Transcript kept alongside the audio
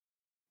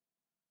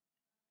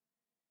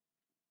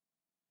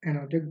An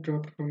object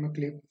dropped from a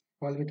cliff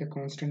fall with a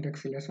constant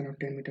acceleration of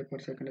 10 meter per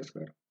second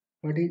square.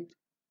 But it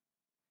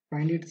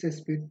find its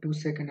speed 2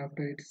 seconds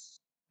after its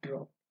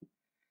drop.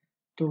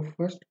 So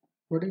first,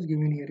 what is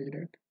given here is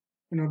that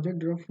an object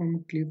dropped from a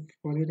cliff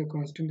fall with a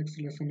constant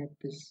acceleration of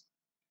this.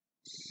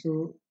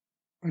 So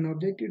an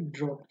object is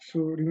dropped. So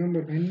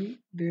remember, when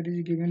there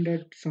is given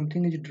that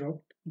something is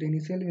dropped, the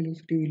initial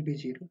velocity will be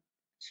 0.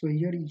 So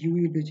here u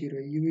will be 0.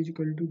 U is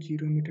equal to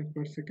 0 meter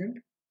per second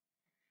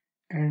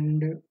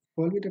and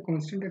fall with a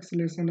constant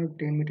acceleration of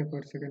 10 meter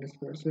per second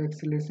square. So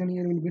acceleration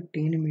here will be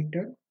 10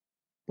 meter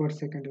per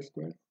second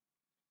square.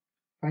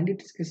 Find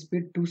its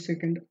speed 2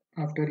 seconds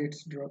after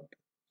it's dropped.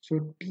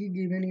 So t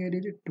given here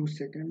is 2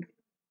 seconds.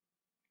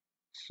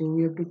 So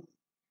we have to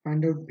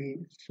find out b.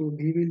 So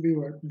b will be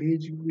what? B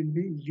will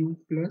be u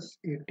plus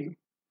at.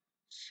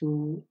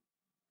 So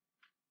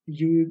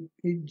u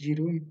is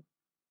 0,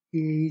 a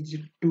is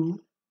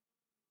 2,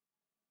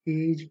 a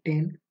is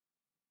 10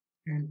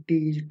 and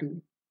t is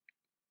 2.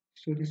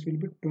 So this will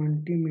be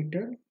 20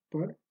 meter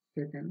per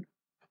second.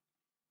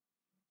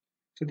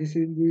 So this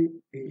will be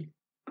b.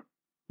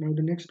 Now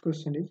the next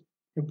question is,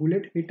 a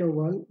bullet hit a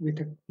wall with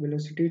a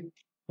velocity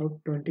of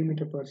 20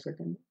 meter per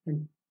second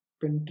and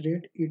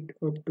penetrate it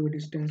up to a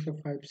distance of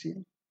 5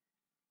 cm.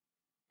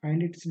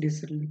 Find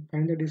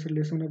the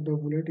deceleration of the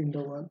bullet in the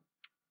wall.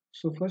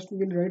 So first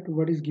we will write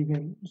what is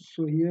given.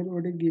 So here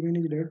what is given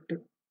is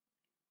that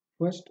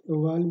first a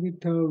wall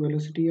with a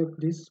velocity of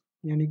this,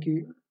 yani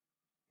ki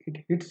it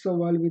hits a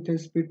wall with a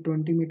speed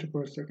 20 meter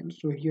per second.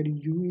 So here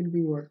u will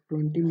be what?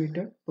 20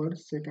 meter per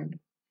second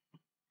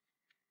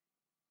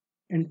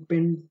and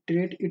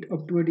penetrate it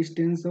up to a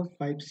distance of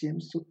 5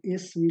 cm. So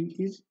s will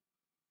is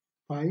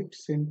 5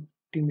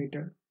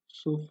 centimeter.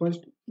 So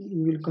first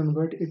we will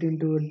convert it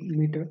into a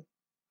meter.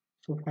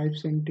 So 5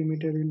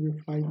 centimeter will be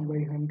 5 by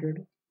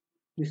 100.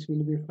 This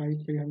will be 5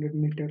 by 100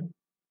 meter.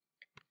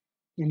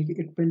 And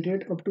it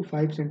penetrates up to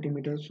 5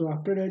 centimeters. So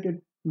after that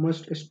it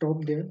must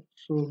stop there.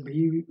 So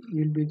v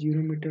will be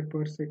 0 meter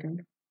per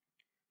second.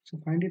 So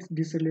find its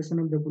deceleration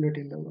of the bullet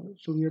in the wall.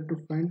 So we have to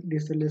find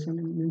deceleration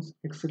means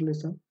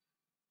acceleration.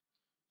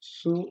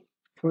 So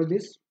for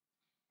this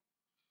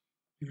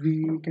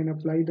we can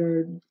apply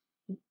the,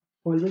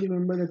 always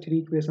remember the three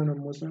equation of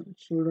motion.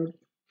 So that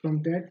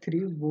from that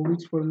three,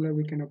 which formula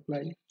we can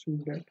apply,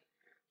 choose that.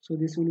 So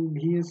this will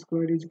be v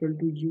square is equal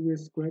to u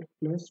square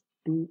plus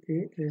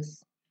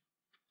 2as.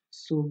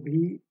 So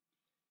v,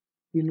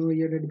 we know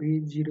here that v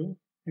is 0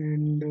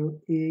 and a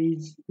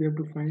is, we have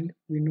to find,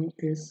 we know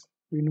s,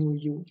 we know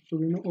u. So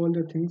we know all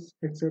the things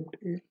except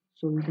a.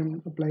 So we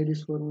can apply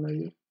this formula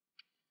here.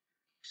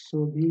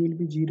 So v will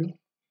be 0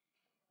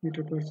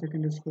 meter per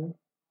second square,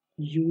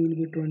 u will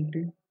be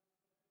 20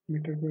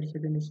 meter per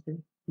second square,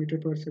 meter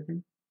per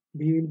second,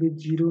 b will be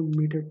 0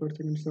 meter per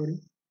second, sorry,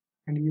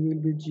 and u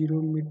will be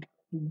 0 meter,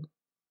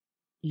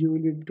 u will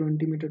be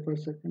 20 meter per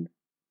second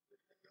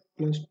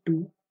plus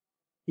 2,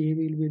 a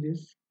will be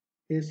this,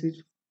 s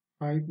is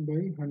 5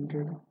 by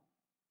 100.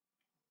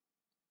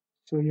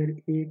 So here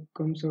a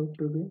comes out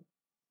to be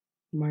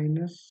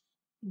minus,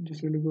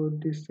 this will go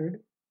this side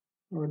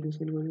or this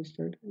will go this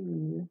side.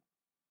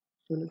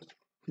 So let's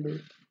do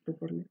it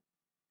properly.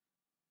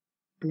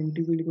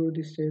 20 will go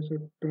this side, so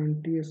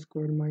 20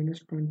 square minus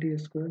 20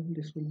 square,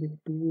 this will be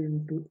 2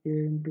 into a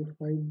into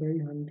 5 by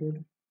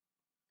 100.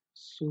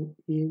 So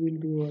a will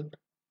be what?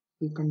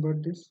 We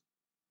convert this.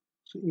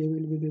 So a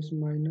will be this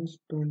minus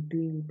 20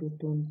 into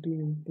 20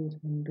 into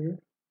 100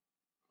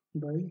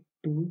 by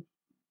 2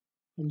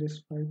 and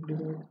this 5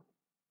 divided.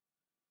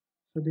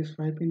 So this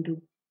 5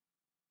 into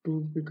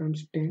 2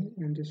 becomes 10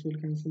 and this will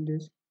cancel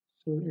this.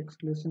 So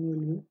acceleration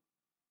will be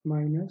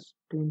minus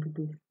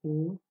 22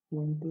 4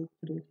 1 2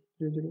 3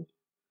 3 0.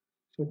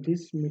 So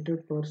this meter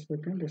per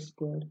second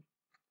square.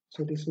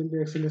 So this will be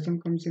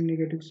acceleration comes in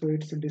negative, so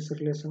it's a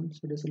deceleration.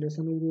 So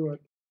deceleration will be what?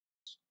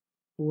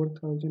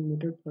 4000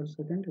 meter per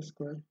second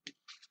square.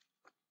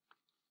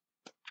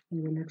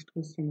 And the next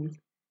question is,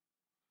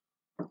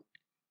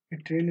 a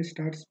train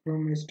starts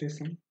from a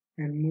station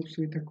and moves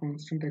with a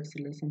constant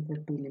acceleration for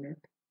 2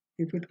 minutes.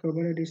 If it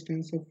covers a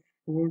distance of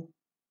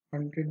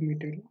 400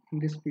 meters in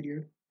this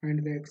period,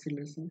 find the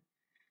acceleration.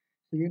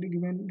 So here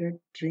given that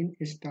train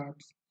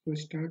starts. So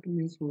start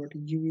means what?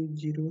 U is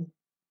 0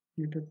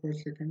 meter per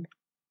second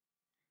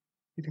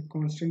with a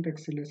constant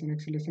acceleration.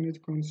 Acceleration is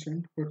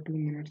constant for 2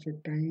 minutes. So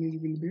time is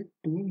will be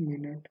 2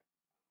 minutes.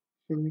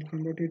 So we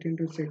convert it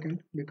into second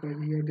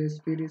because here the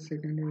speed is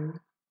second,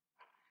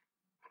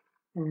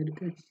 or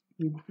it's,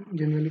 we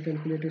generally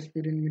calculate a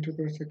speed in meter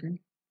per second.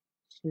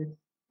 So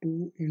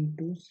 2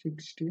 into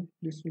 60,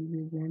 this will be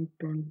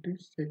 120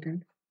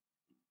 second.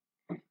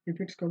 If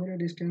it's cover a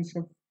distance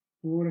of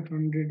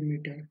 400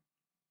 meter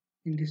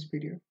in this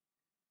period,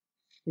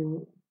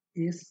 so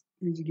s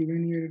is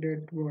given here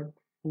that what?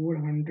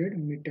 400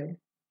 meter.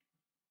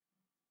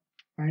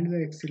 Find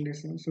the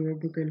acceleration. So we have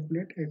to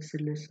calculate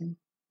acceleration.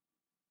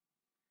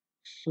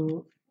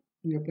 So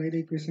we apply the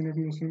equation of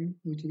motion,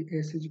 which is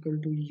s is equal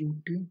to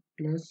ut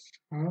plus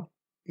half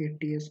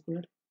at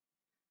square.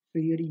 So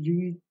here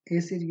u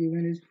is, s is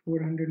given is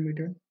 400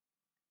 meter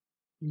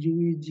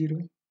U is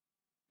 0,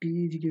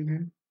 T is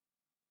given,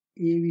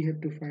 A we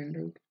have to find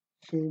out.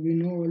 So we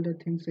know all the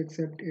things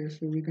except A.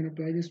 So we can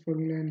apply this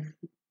formula and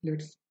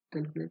let's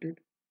calculate it.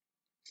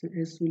 So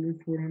S will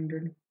be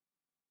 400,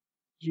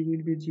 U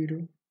will be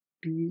 0,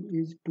 T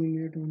is 2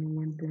 minutes and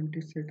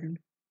 120 seconds.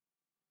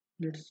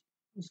 Let's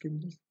skip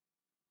this.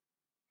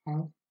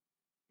 Half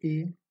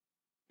A,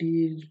 T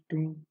is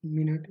 2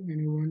 minutes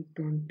and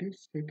 120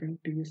 seconds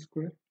T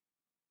square.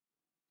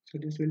 So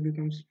this will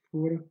becomes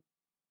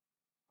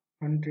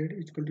 400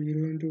 is equal to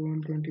 0 into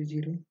 120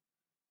 0.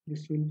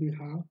 This will be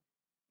half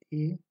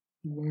A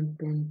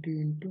 120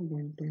 into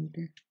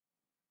 120.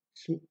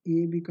 So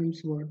A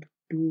becomes what?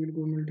 2 will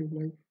go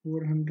multiply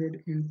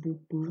 400 into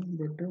 2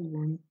 but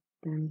 120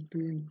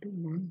 into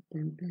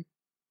 120.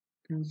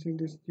 Cancel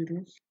this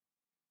zeros.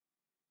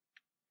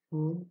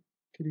 4,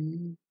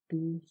 3,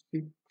 2,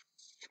 6.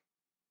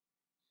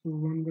 So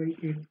 1 by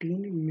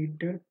 18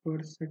 meter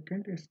per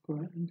second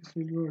square. This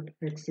is what?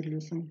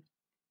 Acceleration.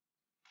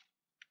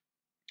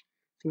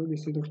 So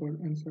this is the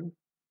correct answer.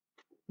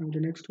 And the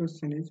next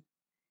question is,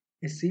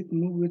 a ship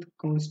moves with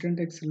constant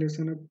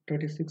acceleration of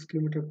 36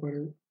 km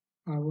per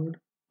hour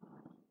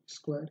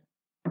square.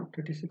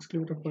 36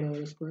 km per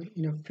hour square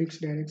in a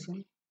fixed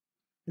direction.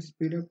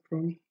 Speed up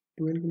from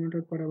 12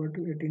 km per hour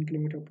to 18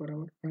 km per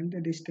hour. Find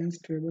the distance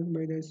traveled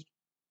by the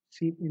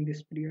ship in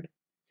this period.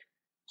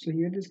 So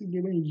here this is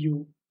given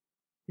U,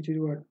 which is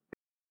what?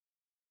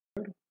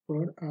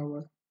 Per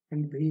hour,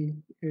 and V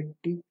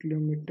 80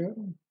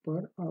 km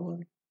per hour,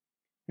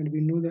 and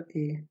we know the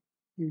A,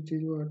 which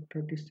is what?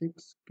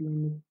 36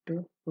 km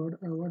per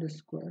hour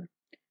square.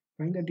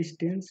 Find the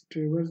distance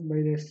traversed by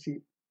the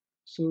ship.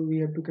 So we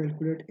have to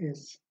calculate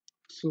S.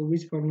 So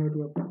which formula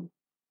to apply?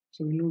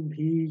 So we know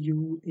V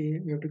U A,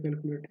 we have to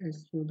calculate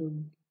S. So the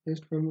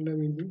best formula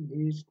will be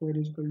V square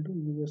is equal to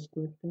U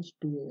square plus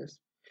 2AS,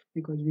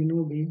 because we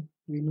know V,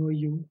 we know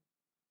U,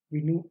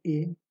 we know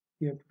A,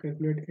 we have to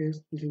calculate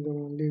S. This is the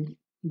only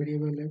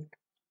variable left.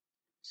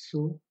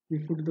 So we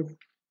put the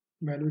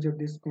values of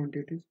these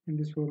quantities in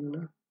this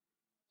formula.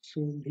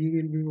 So V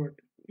will be what?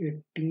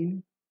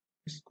 18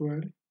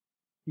 square,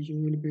 U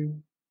will be,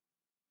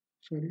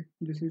 sorry,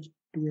 this is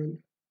 12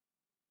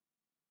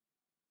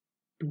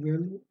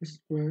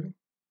 square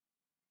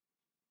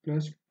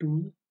plus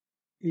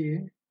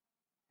 2A.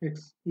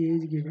 X A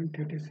is given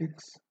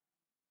 36,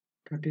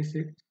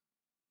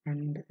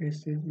 and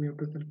S is we have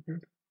to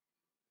calculate.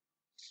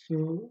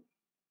 So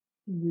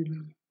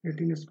we'll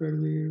 18 square,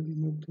 we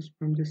move this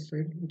from this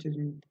side, which is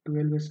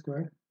 12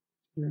 square,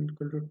 then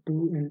equal to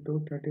 2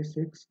 into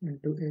 36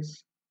 into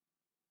S.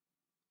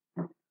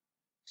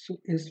 So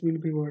S will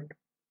be what?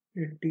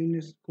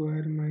 18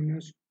 square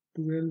minus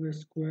 12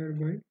 square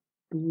by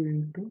 2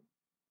 into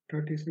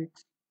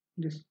 36.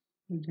 This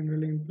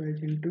generally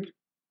implies into.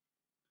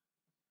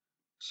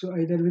 So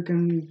either we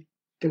can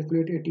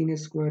calculate 18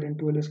 square and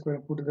 12 square,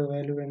 put the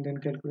value and then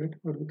calculate,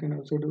 or we can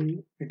also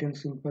do it in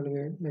simple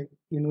way, like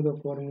you know the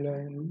formula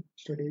in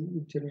study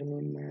generally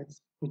in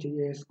maths, which is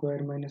A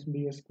square minus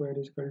B square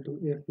is equal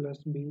to A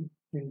plus B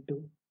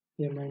into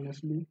A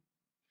minus B.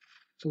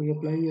 So we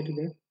apply here to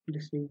that.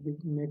 This will be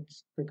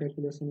makes the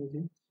calculation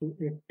easy. So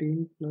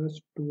 18 plus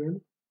 12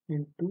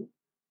 into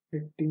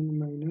 18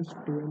 minus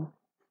 12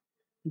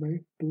 by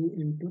 2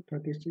 into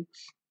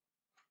 36,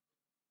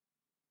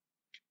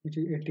 which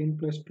is 18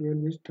 plus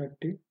 12 is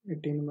 30,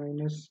 18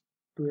 minus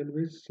 12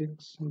 is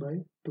 6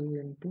 by 2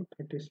 into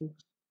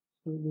 36.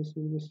 So this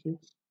will be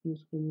 6,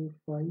 this will be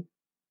 5,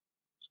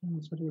 so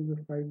answer will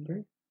be 5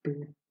 by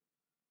 2.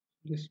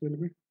 This will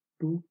be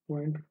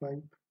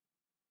 2.5.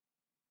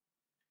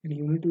 And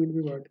unit will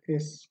be what?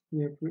 S.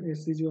 We have to,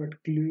 S is what?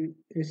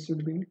 S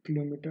should be in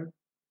kilometer,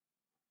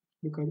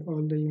 because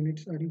all the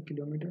units are in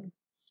kilometer.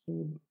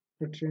 So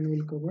the train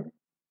will cover,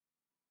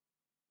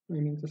 I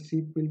mean the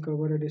ship will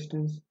cover a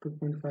distance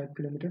 2.5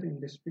 kilometer in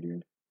this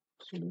period.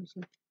 So that's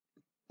it.